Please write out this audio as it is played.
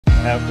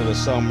After the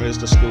summer, it's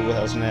the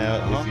schoolhouse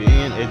now. If you're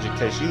in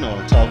education, you know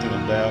what I'm talking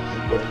about.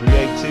 Where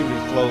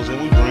creativity flows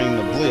and we bring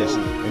the bliss.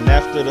 And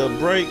after the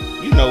break,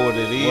 you know what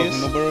it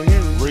is. Welcome to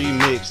Beryl.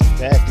 Remix,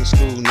 back in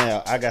school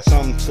now. I got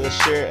something to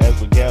share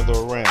as we gather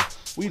around.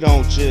 We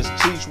don't just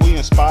teach, we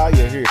inspire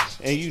here.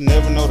 And you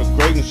never know the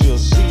greatness you'll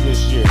see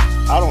this year.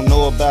 I don't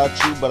know about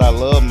you, but I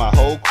love my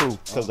whole crew.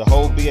 Cause the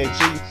whole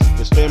BHE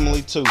is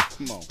family too.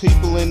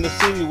 People in the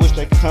city wish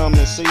they could come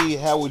and see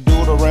how we do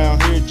it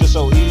around here just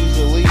so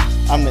easily.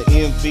 I'm the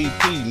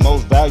MVP,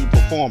 most valued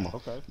performer.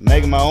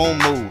 Making my own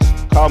moves.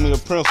 Call me a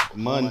principal.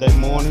 Monday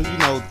morning, you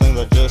know things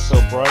are just so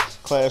bright.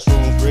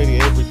 Classroom's ready,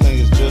 everything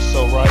is just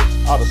so right.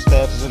 All the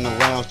staff is in the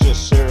lounge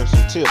just sharing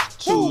some tips.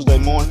 Tuesday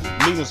morning,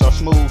 meetings are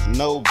smooth,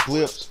 no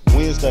blips.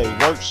 Wednesday,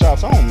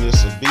 workshops, I don't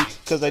miss a beat.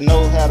 Cause they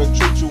know how to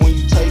treat you when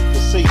you take the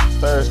seat.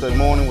 Thursday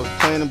morning was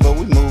planning, but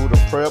we moved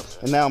to prep.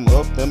 And now I'm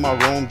up in my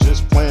room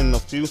just planning a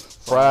few.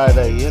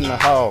 Friday in the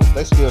hall,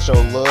 they still show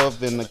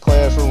love in the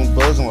classroom,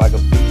 buzzing like a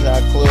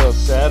beehive club.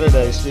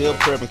 Saturday, still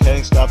prepping,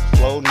 can't stop the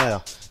flow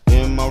now.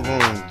 In my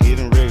room,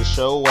 getting ready to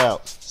show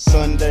out.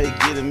 Sunday,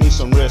 getting me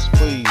some rest,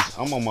 please.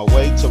 I'm on my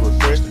way to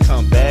refresh to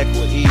come back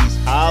with ease.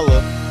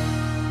 Holla.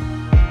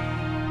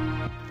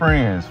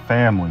 Friends,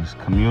 families,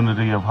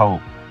 community of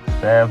hope,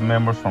 staff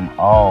members from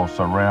all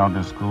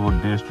surrounding school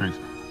districts,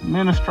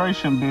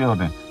 administration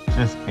building,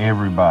 just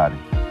everybody.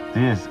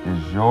 This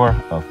is your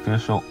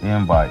official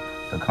invite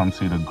to come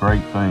see the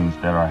great things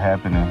that are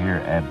happening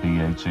here at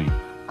BHE.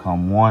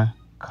 Come one,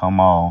 come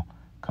all,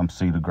 come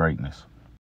see the greatness.